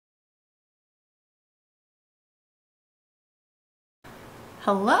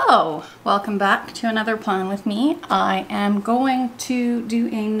Hello, welcome back to another plan with me. I am going to do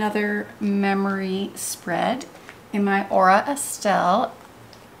another memory spread in my Aura Estelle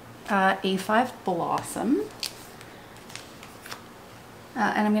A5 Blossom.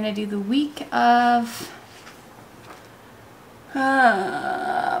 And I'm going to do the week of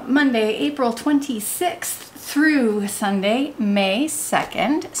Monday, April 26th through Sunday, May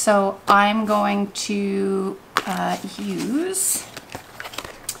 2nd. So I'm going to use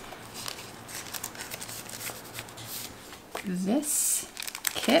this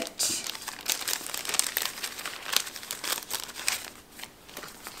kit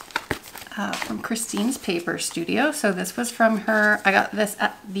from Christine's Paper Studio. So this was from her. I got this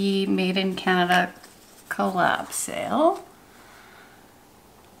at the Made in Canada collab sale.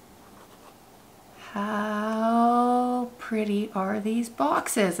 How pretty are these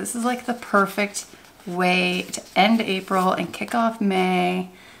boxes? This is like the perfect way to end April and kick off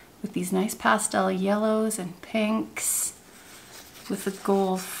May with these nice pastel yellows and pinks with the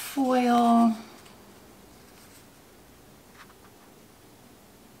gold foil.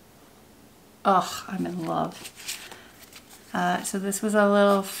 Oh, I'm in love. So this was a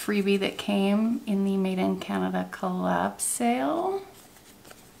little freebie that came in the Made in Canada collab sale.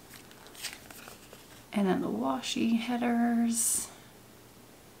 And then the washi headers.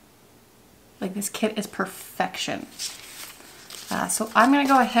 Like, this kit is perfection. So I'm gonna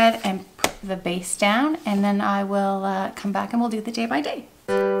go ahead and put the base down, and then I will come back and we'll do the day by day.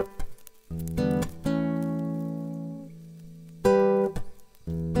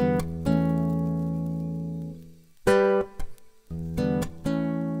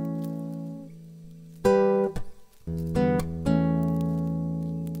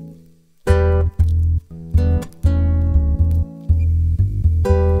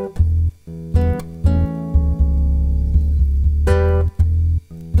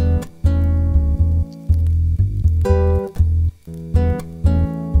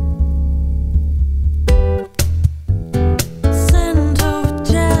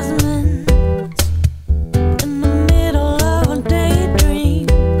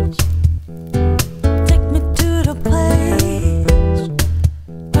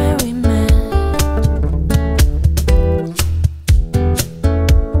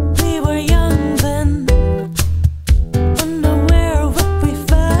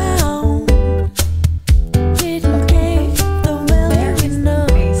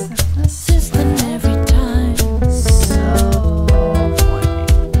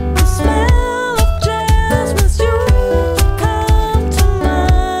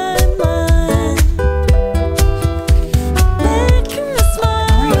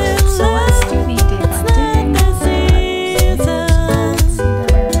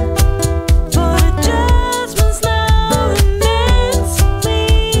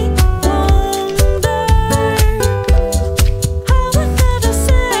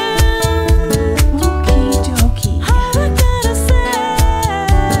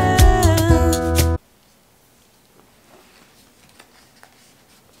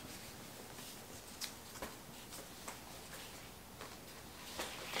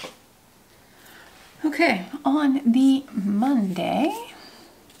 Okay, on the Monday,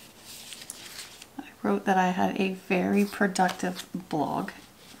 I wrote that I had a very productive blog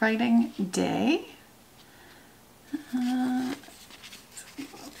writing day.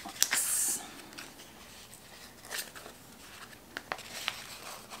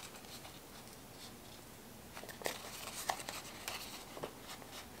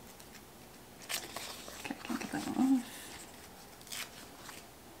 Okay, I can get that off.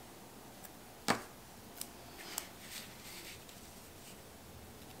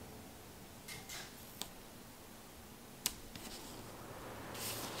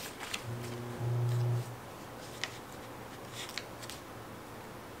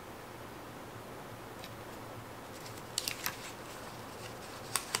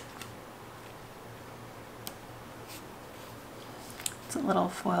 It's a little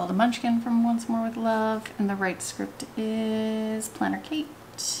foiled munchkin from Once More with Love, and the right script is Planner Kate.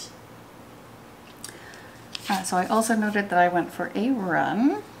 So I also noted that I went for a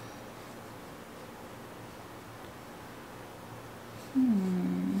run.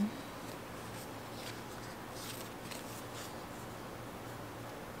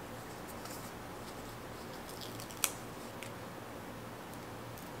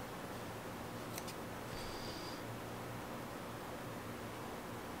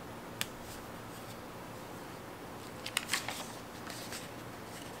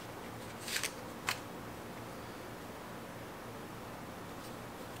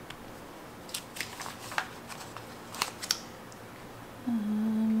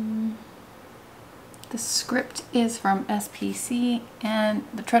 script is from SPC, and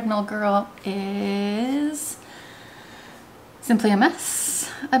the treadmill girl is Simply a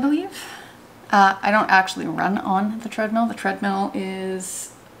Mess, I believe. I don't actually run on the treadmill. The treadmill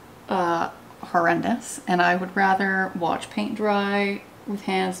is horrendous, and I would rather watch paint dry with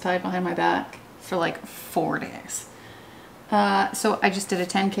hands tied behind my back for like 4 days. So I just did a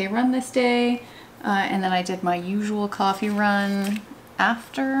 10K run this day, and then I did my usual coffee run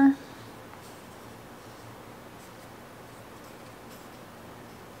after.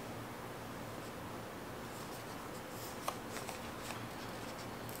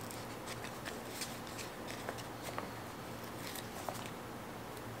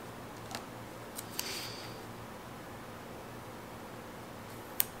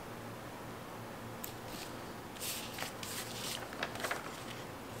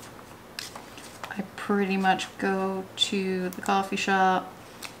 I pretty much go to the coffee shop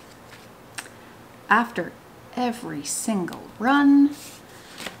after every single run. I'm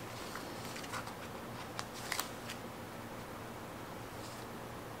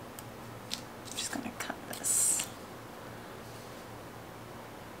just going to cut this.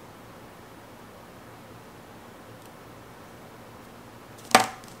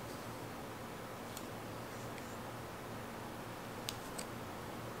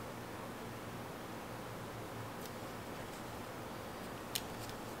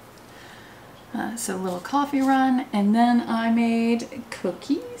 So a little coffee run, and then I made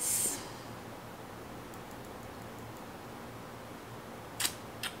cookies.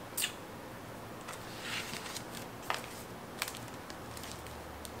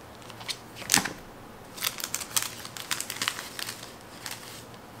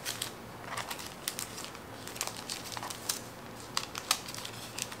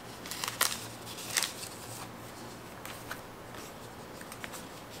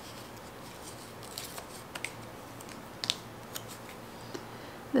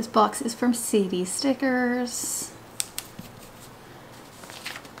 This box is from Sadie Stickers.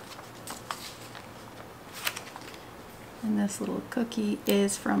 And this little cookie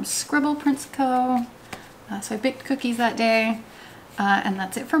is from Scribble Prints Co. So I baked cookies that day, and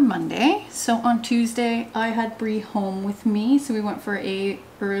that's it for Monday. So on Tuesday, I had Bree home with me, so we went for a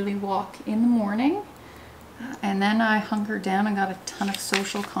early walk in the morning. And then I hungered down and got a ton of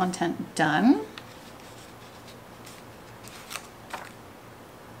social content done.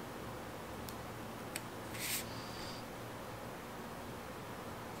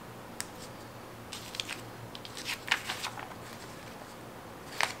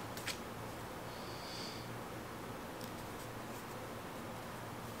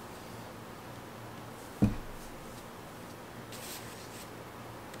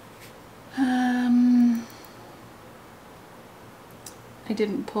 I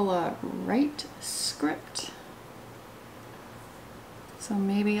didn't pull a right script, so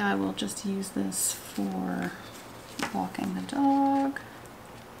maybe I will just use this for walking the dog.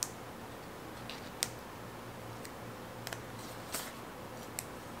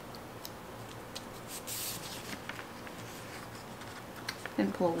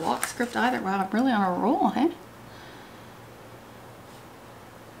 Didn't pull a walk script either. Wow, I'm really on a roll, hey?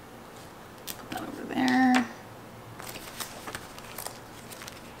 Put that over there.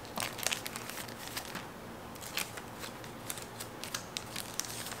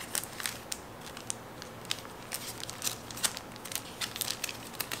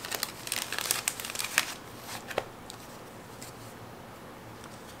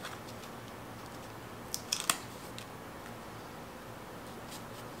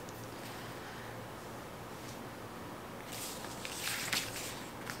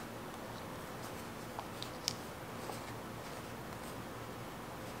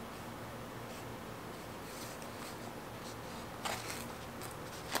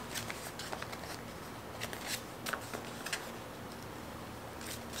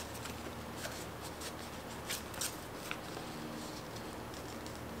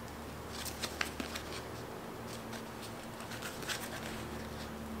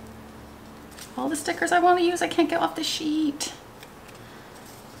 All the stickers I want to use, I can't get off the sheet.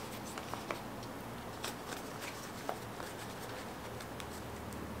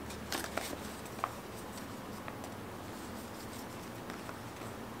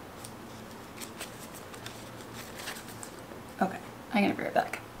 Okay, I'm gonna be right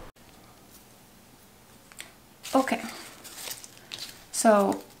back. Okay,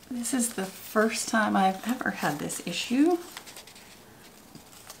 so this is the first time I've ever had this issue.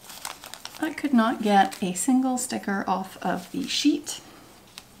 I could not get a single sticker off of the sheet.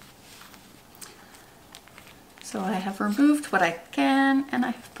 So I have removed what I can, and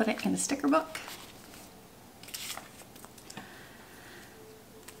I have put it in a sticker book.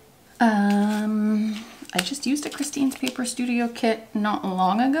 just used a Christine's Paper Studio kit not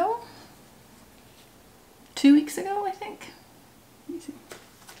long ago. 2 weeks ago, I think. Let me see.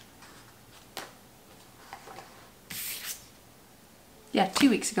 Yeah, 2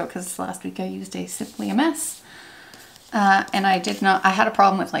 weeks ago, because last week I used a Simply a Mess. And I had a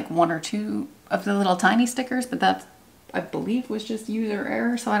problem with like 1 or 2 of the little tiny stickers, but that, I believe, was just user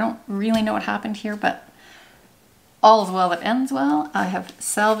error, so I don't really know what happened here, but all is well that ends well. I have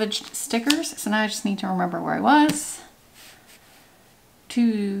salvaged stickers, so now I just need to remember where I was.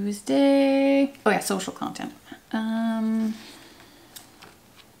 Tuesday. Oh yeah, social content. And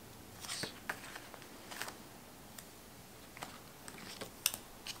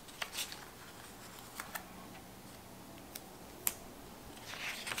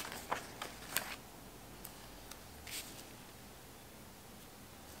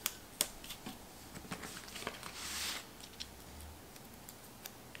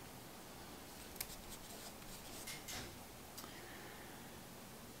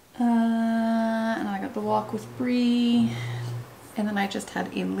I got the walk with Bree, and then I just had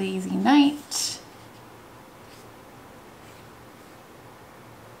a lazy night.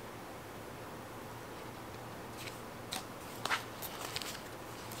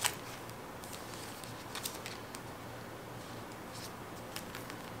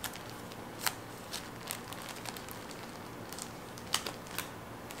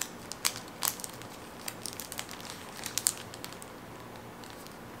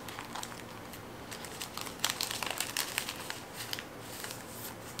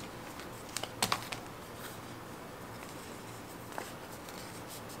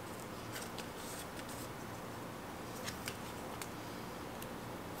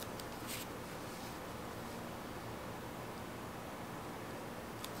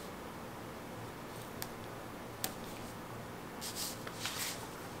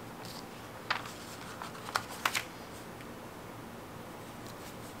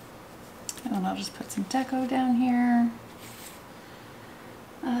 And I'll just put some deco down here.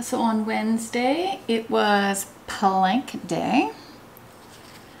 So on Wednesday, it was Plank Day.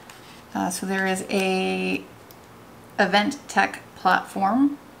 So there is a event tech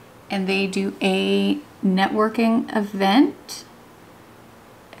platform, and they do a networking event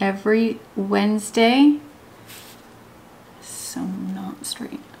every Wednesday. So not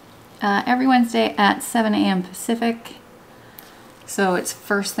straight. Every Wednesday at 7 a.m. Pacific. So it's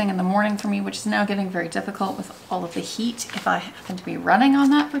first thing in the morning for me, which is now getting very difficult with all of the heat if I happen to be running on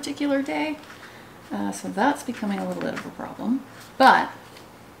that particular day. So that's becoming a little bit of a problem. But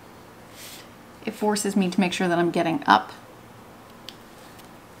it forces me to make sure that I'm getting up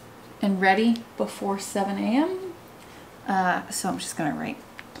and ready before 7 a.m. So I'm just going to write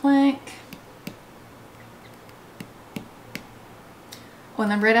plank. Oh,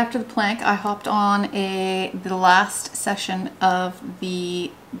 and then right after the plank, I hopped on the last session of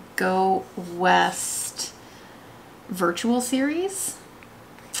the Go West virtual series.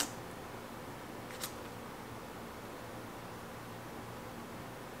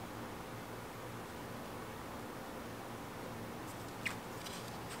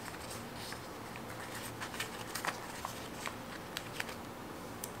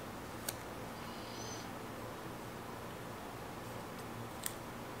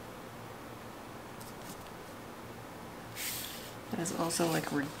 That is also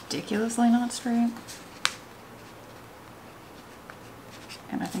like ridiculously not straight.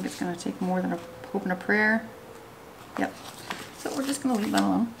 And I think it's going to take more than a hope and a prayer. Yep. So we're just going to leave that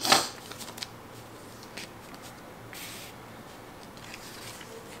alone.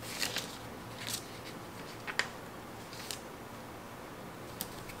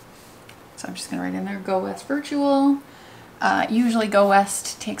 So I'm just going to write in there, Go West Virtual. Usually Go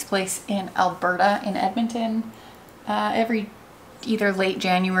West takes place in Alberta, in Edmonton, every either late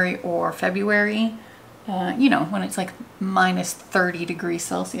January or February, you know, when it's like minus 30 degrees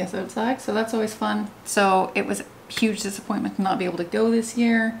Celsius outside. So that's always fun. So it was a huge disappointment to not be able to go this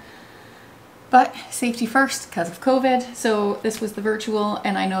year. But safety first because of COVID. So this was the virtual,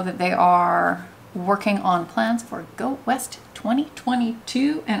 and I know that they are working on plans for Go West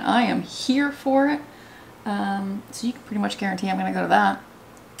 2022, and I am here for it. So you can pretty much guarantee I'm going to go to that.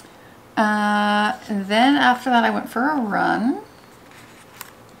 Then after that I went for a run.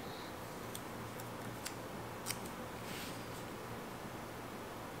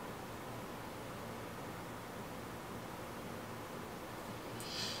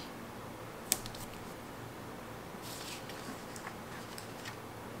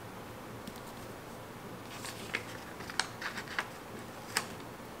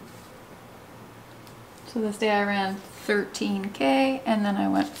 So this day I ran 13K, and then I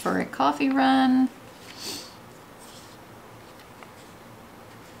went for a coffee run.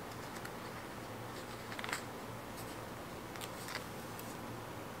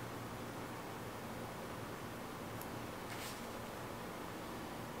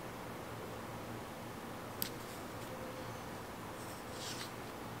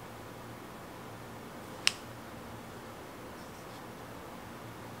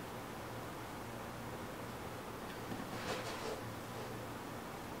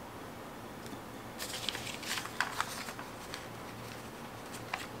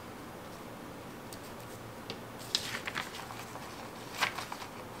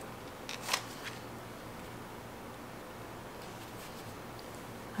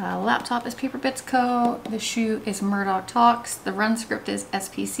 laptop is Paper Bits Co. The shoe is Murdoch Talks. The run script is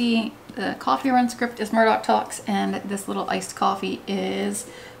SPC. The coffee run script is Murdoch Talks. And this little iced coffee is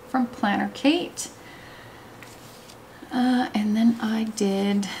from Planner Kate. And then I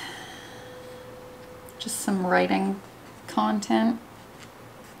did just some writing content.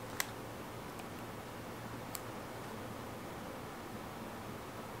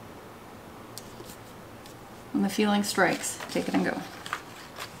 When the feeling strikes, take it and go.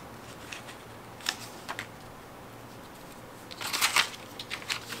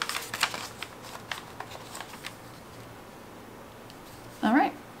 All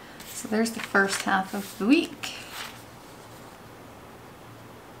right, so there's the first half of the week.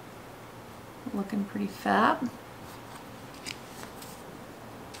 Looking pretty fab.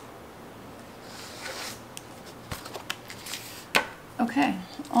 Okay,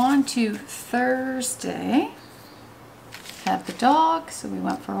 on to Thursday. Had the dog, so we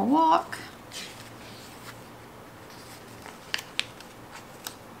went for a walk.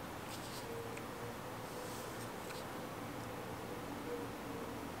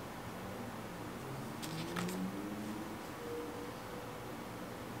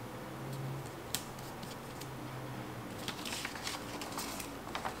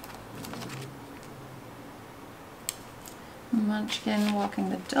 Munchkin walking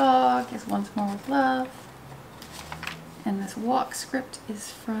the dog is Once More with Love. And this walk script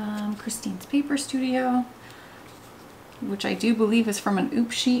is from Christine's Paper Studio, which I do believe is from an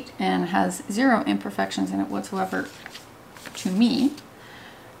oops sheet and has 0 imperfections in it whatsoever to me.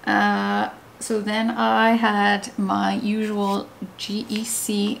 So then I had my usual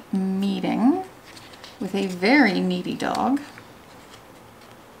GEC meeting with a very needy dog.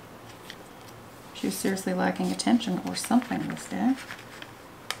 She was seriously lacking attention or something this day.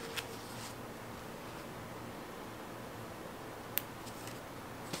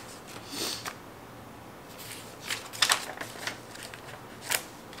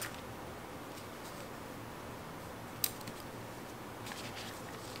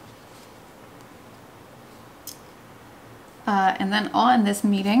 And then on this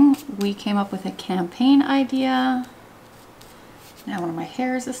meeting, we came up with a campaign idea. Now one of my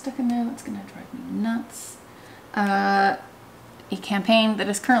hairs is stuck in there. That's going to drive me nuts. A campaign that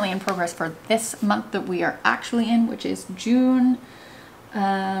is currently in progress for this month that we are actually in, which is June.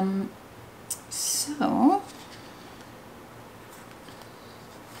 So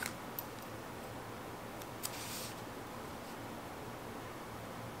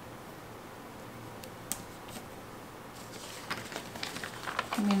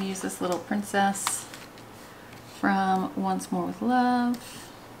I'm going to use this little princess from Once More with Love.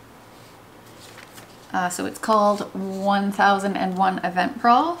 So it's called 1001 Event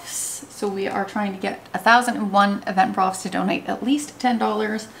Profs. So we are trying to get 1001 event profs to donate at least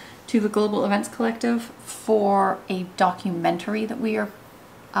 $10 to the Global Events Collective for a documentary that we are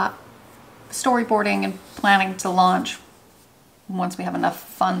storyboarding and planning to launch once we have enough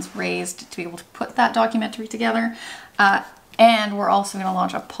funds raised to be able to put that documentary together. And we're also going to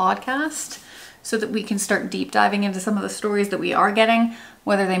launch a podcast so that we can start deep diving into some of the stories that we are getting,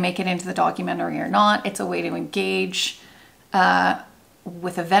 whether they make it into the documentary or not. It's a way to engage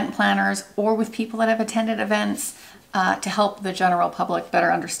with event planners or with people that have attended events to help the general public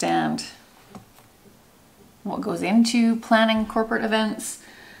better understand what goes into planning corporate events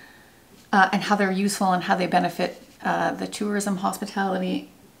and how they're useful and how they benefit the tourism, hospitality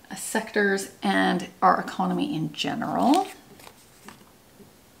sectors and our economy in general.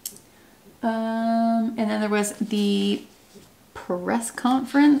 And then there was the press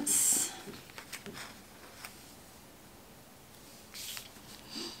conference.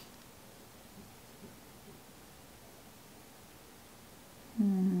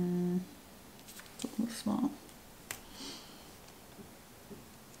 It's a little small.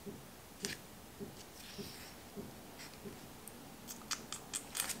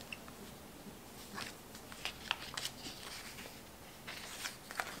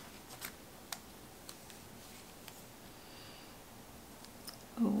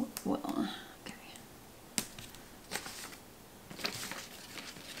 Oh, well, okay.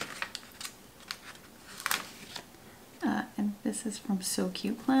 And this is from So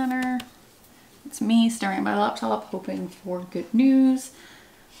Cute Planner. It's me staring at my laptop, hoping for good news.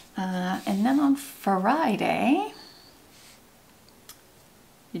 And then on Friday,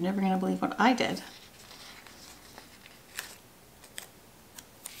 you're never gonna believe what I did.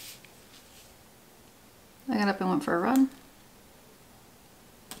 I got up and went for a run.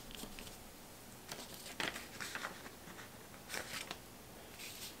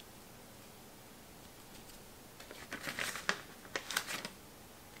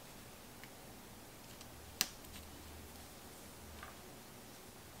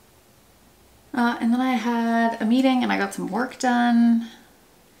 And then I had a meeting and I got some work done.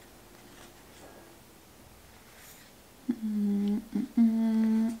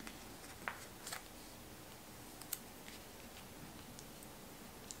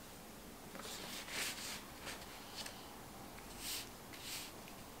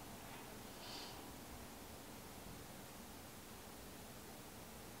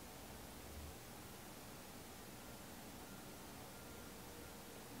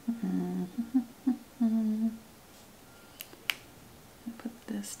 Put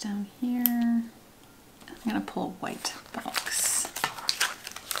this down here. I'm gonna pull a white box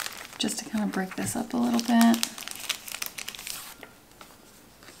just to kind of break this up a little bit.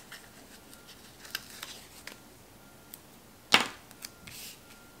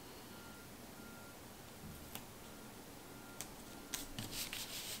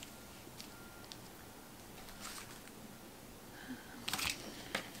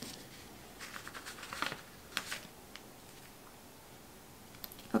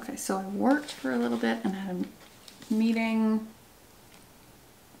 Okay, so I worked for a little bit and had a meeting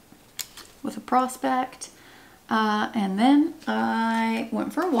with a prospect, and then I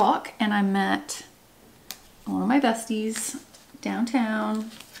went for a walk and I met one of my besties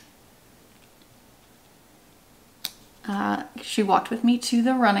downtown. She walked with me to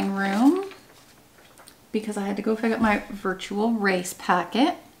the running room because I had to go pick up my virtual race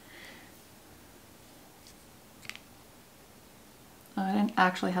packet. I didn't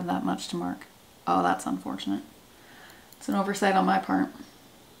actually have that much to mark. Oh, that's unfortunate. It's an oversight on my part.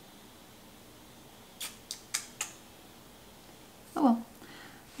 Oh well,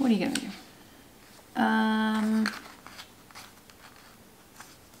 what are you gonna do?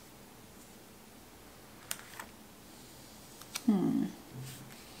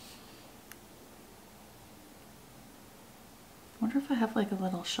 Wonder if I have like a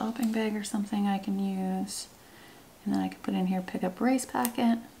little shopping bag or something I can use. And then I could put in here, pick up race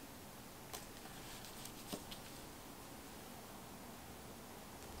packet.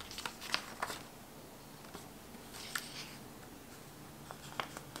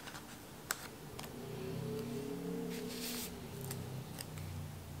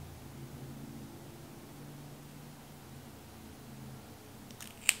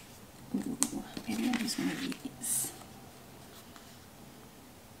 Ooh, maybe I'll use one of these.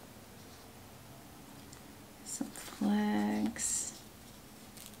 Some flags.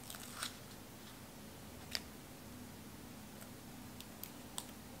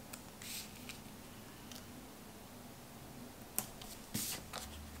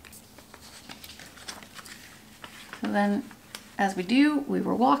 So then, as we do, we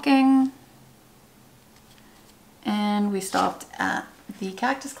were walking and we stopped at the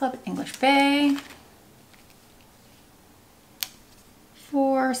Cactus Club at English Bay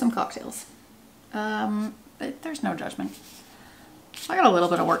for some cocktails. But there's no judgment. I got a little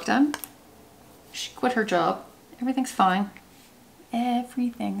bit of work done. She quit her job. Everything's fine.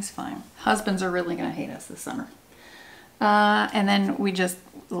 Everything's fine. Husbands are really gonna hate us this summer. And then we just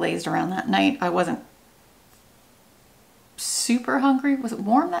lazed around that night. I wasn't super hungry. Was it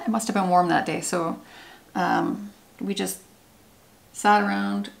warm that? It must have been warm that day. So we just sat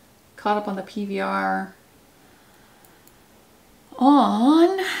around, caught up on the PVR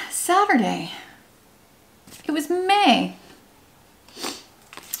on Saturday. It was May.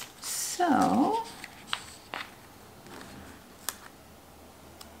 So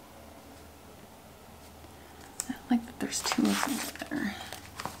I like that there's two of them there.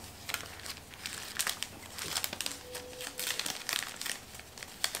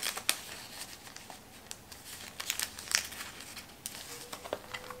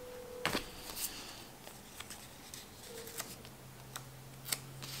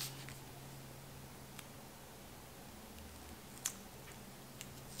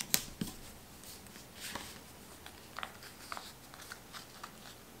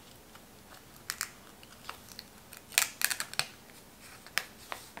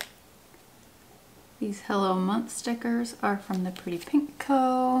 These Hello Month stickers are from the Pretty Pink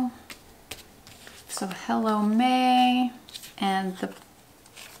Co. So Hello May, and the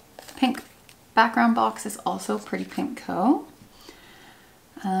pink background box is also Pretty Pink Co.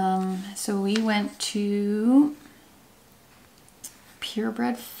 So we went to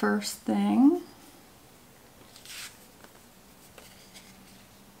Purebred first thing.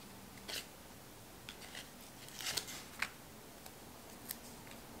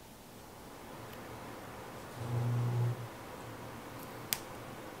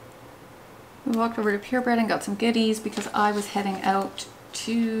 We walked over to Purebred and got some goodies because I was heading out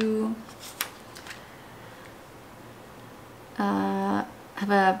to have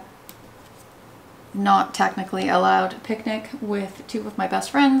a not technically allowed picnic with two of my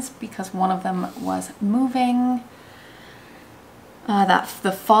best friends because one of them was moving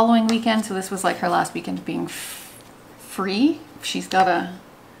the following weekend. So this was like her last weekend of being free. She's got a,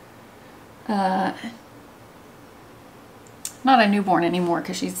 not a newborn anymore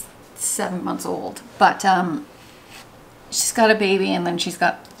because she's 7 months old, but she's got a baby, and then she's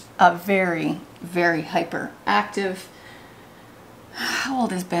got a very, very hyperactive, how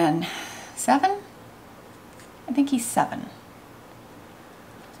old is Ben? 7? I think he's 7.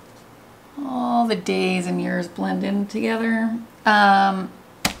 All the days and years blend in together.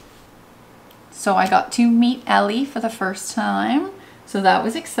 So I got to meet Ellie for the first time. So that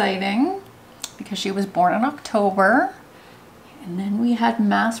was exciting because she was born in October. And then we had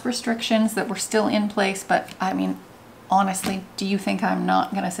mask restrictions that were still in place. But I mean, honestly, do you think I'm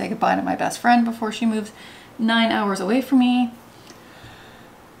not going to say goodbye to my best friend before she moves 9 hours away from me?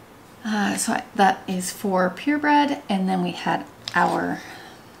 That is for purebred. And then we had our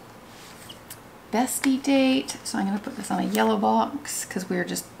bestie date. So I'm going to put this on a yellow box because we were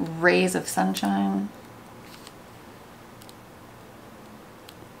just rays of sunshine.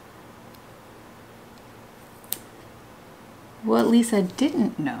 What Lisa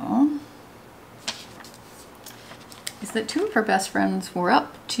didn't know is that two of her best friends were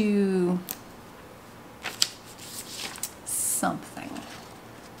up to something.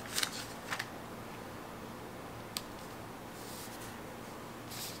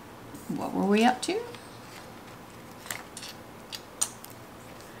 What were we up to?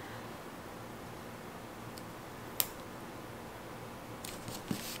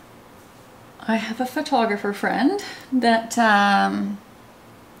 I have a photographer friend that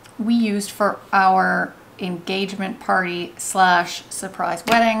we used for our engagement party / surprise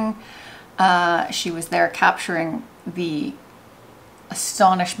wedding. She was there capturing the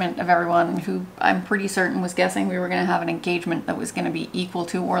astonishment of everyone who I'm pretty certain was guessing we were going to have an engagement that was going to be equal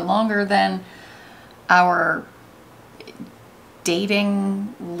to or longer than our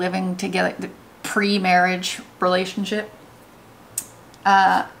dating, living together, the pre-marriage relationship.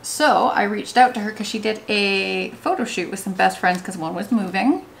 So I reached out to her because she did a photo shoot with some best friends because one was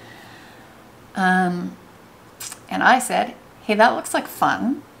moving. And I said, hey, that looks like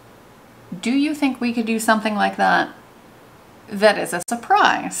fun. Do you think we could do something like that that is a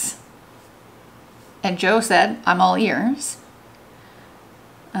surprise? And Joe said, I'm all ears.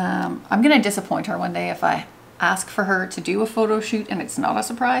 I'm going to disappoint her one day if I ask for her to do a photo shoot and it's not a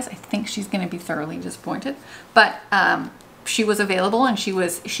surprise. I think she's going to be thoroughly disappointed. But she was available, and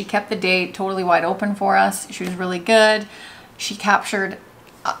she kept the day totally wide open for us. She was really good. She captured,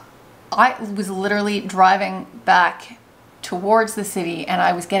 I was literally driving back towards the city and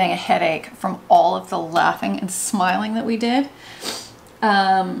I was getting a headache from all of the laughing and smiling that we did.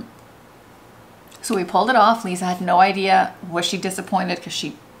 So we pulled it off. Lisa had no idea. Was she disappointed because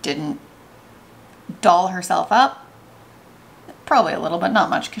she didn't doll herself up? Probably a little, but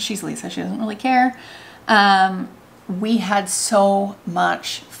not much because she's Lisa. She doesn't really care. We had so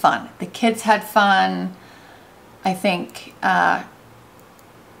much fun. The kids had fun. I think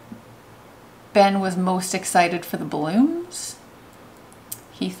Ben was most excited for the balloons.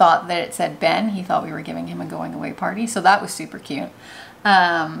 He thought that it said Ben. He thought we were giving him a going away party. So that was super cute.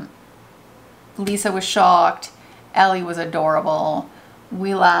 Lisa was shocked. Ellie was adorable.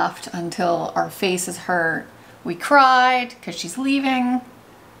 We laughed until our faces hurt. We cried because she's leaving.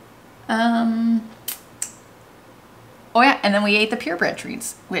 Oh yeah, and then we ate the purebred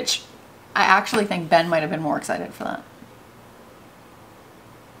treats, which I actually think Ben might have been more excited for that.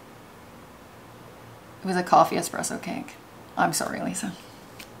 It was a coffee espresso cake. I'm sorry, Lisa.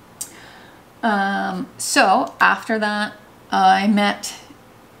 So after that, I met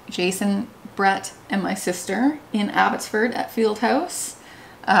Jason, Brett, and my sister in Abbotsford at Fieldhouse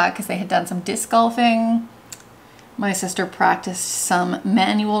because they had done some disc golfing. My sister practiced some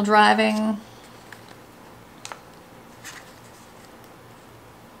manual driving.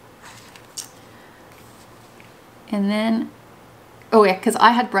 And then, oh yeah, because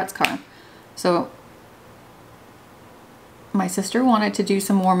I had Brett's car. So my sister wanted to do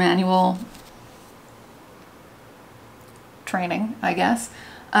some more manual training, I guess.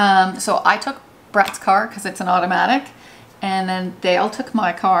 So I took Brett's car because it's an automatic, and then they all took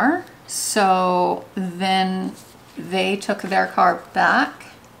my car. So then they took their car back.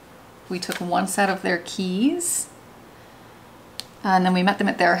 We took one set of their keys, and then we met them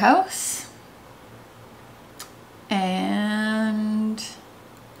at their house. And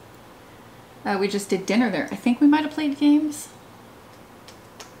we just did dinner there. I think we might have played games,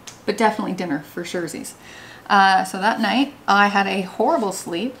 but definitely dinner for surezies. So that night I had a horrible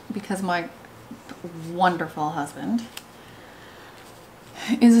sleep because my wonderful husband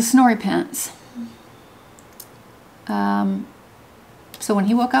is a snory pants. So when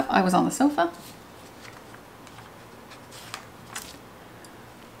he woke up, I was on the sofa.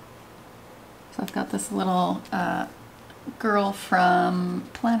 So I've got this little girl from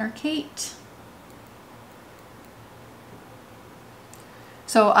Planner Kate.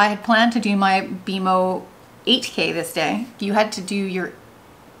 So I had planned to do my BMO 8K this day. You had to do your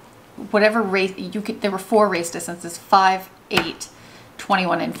whatever race you could. There were 4 race distances: 5, 8,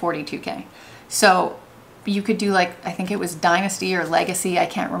 21, and 42K. So you could do, like, I think it was Dynasty or Legacy, I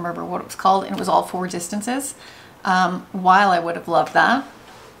can't remember what it was called, and it was all 4 distances. While I would have loved that,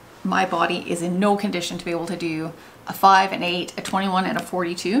 my body is in no condition to be able to do a 5, an 8, a 21, and a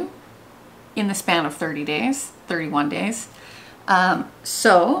 42 in the span of 30 days, 31 days.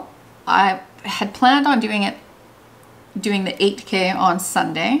 So I had planned on doing the 8K on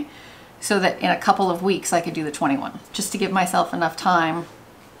Sunday, so that in a couple of weeks I could do the 21, just to give myself enough time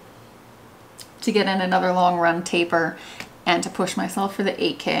to get in another long run taper and to push myself for the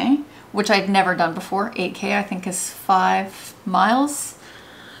 8K, which I'd never done before. 8K I think is 5 miles.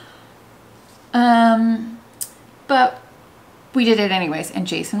 But we did it anyways, and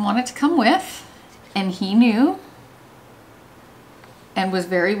Jason wanted to come with, and he knew and was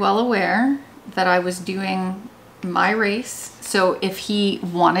very well aware that I was doing my race. So if he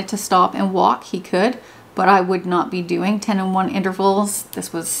wanted to stop and walk, he could, but I would not be doing 10 and 1 intervals.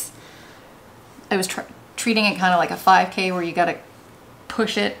 I was treating it kind of like a 5K, where you got to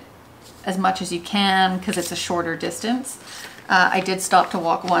push it as much as you can because it's a shorter distance. I did stop to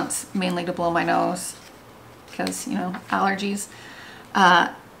walk once, mainly to blow my nose because, you know, allergies.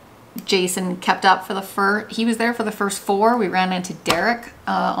 Jason kept up for he was there for the first 4. We ran into Derek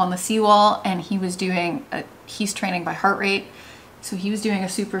on the seawall, and he was doing he's training by heart rate, so he was doing a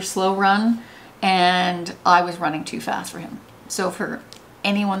super slow run, and I was running too fast for him. So for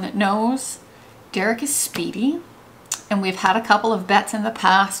anyone that knows, Derek is speedy, and we've had a couple of bets in the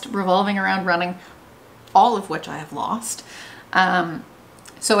past revolving around running, all of which I have lost.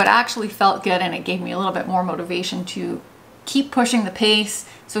 So it actually felt good, and it gave me a little bit more motivation to keep pushing the pace.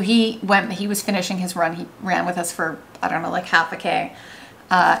 So he was finishing his run. He ran with us for, I don't know, like half a K.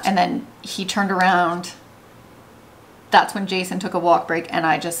 And then he turned around. That's when Jason took a walk break, and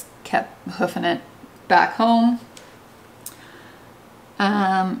I just kept hoofing it back home.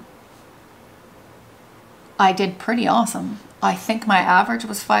 I did pretty awesome. I think my average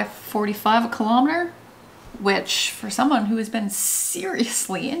was 5:45 a kilometer, which for someone who has been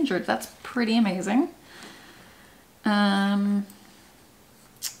seriously injured, that's pretty amazing. Then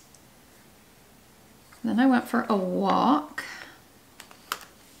I went for a walk.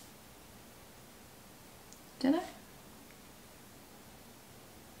 Did I?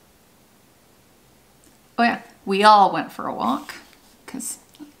 Oh yeah, we all went for a walk, because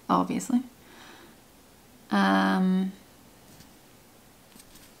obviously.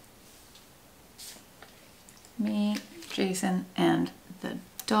 Me, Jason, and the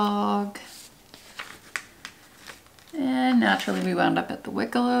dog. And naturally we wound up at the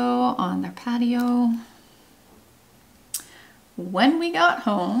Wicklow on their patio. When we got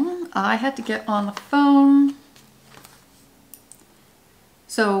home, I had to get on the phone.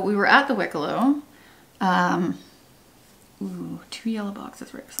 So we were at the Wicklow. Ooh, 2 yellow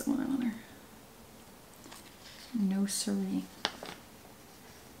boxes right beside one another. No siree.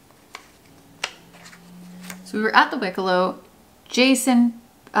 So we were at the Wicklow. Jason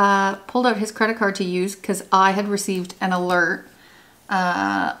pulled out his credit card to use because I had received an alert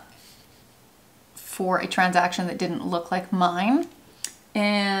for a transaction that didn't look like mine.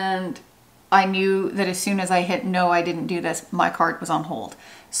 And I knew that as soon as I hit no, I didn't do this, my card was on hold.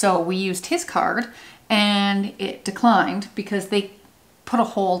 So we used his card, and it declined because they put a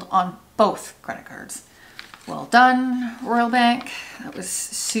hold on both credit cards. Well done, Royal Bank. That was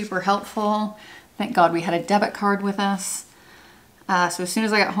super helpful. Thank God we had a debit card with us. So as soon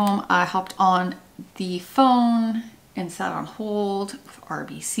as I got home, I hopped on the phone and sat on hold with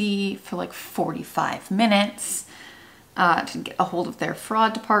RBC for like 45 minutes to get a hold of their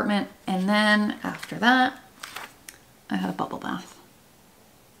fraud department. And then after that, I had a bubble bath.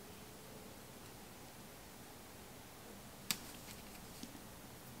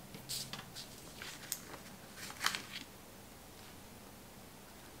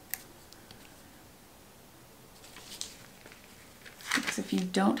 Because if you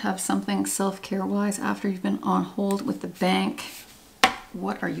don't have something self-care wise after you've been on hold with the bank,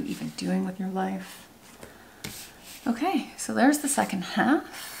 what are you even doing with your life? Okay, so there's the second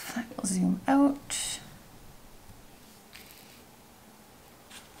half. I will zoom out.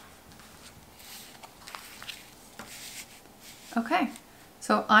 Okay,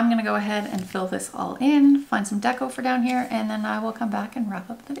 so I'm gonna go ahead and fill this all in, find some deco for down here, and then I will come back and wrap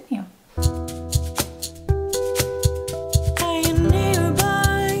up the video.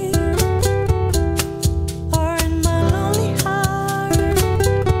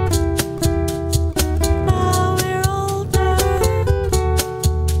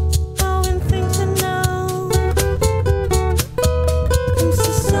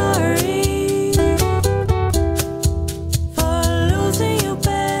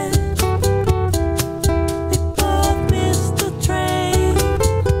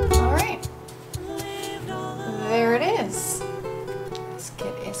 There it is. This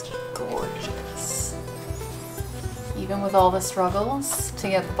kit is gorgeous. Even with all the struggles to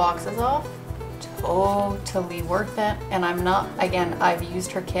get the boxes off, totally worth it. And I'm not, again, I've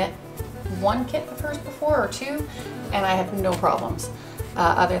used her kit, one kit of hers before or two, and I have no problems.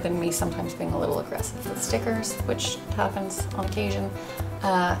 Other than me sometimes being a little aggressive with stickers, which happens on occasion.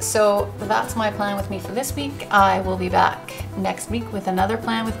 So that's my plan with me for this week. I will be back next week with another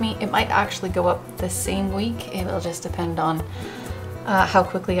plan with me. It might actually go up the same week. It'll just depend on how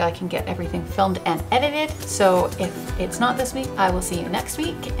quickly I can get everything filmed and edited. So if it's not this week, I will see you next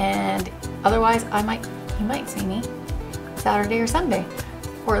week. And otherwise, you might see me Saturday or Sunday,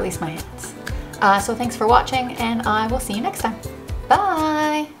 or at least my hands. So thanks for watching, and I will see you next time.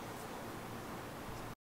 Bye!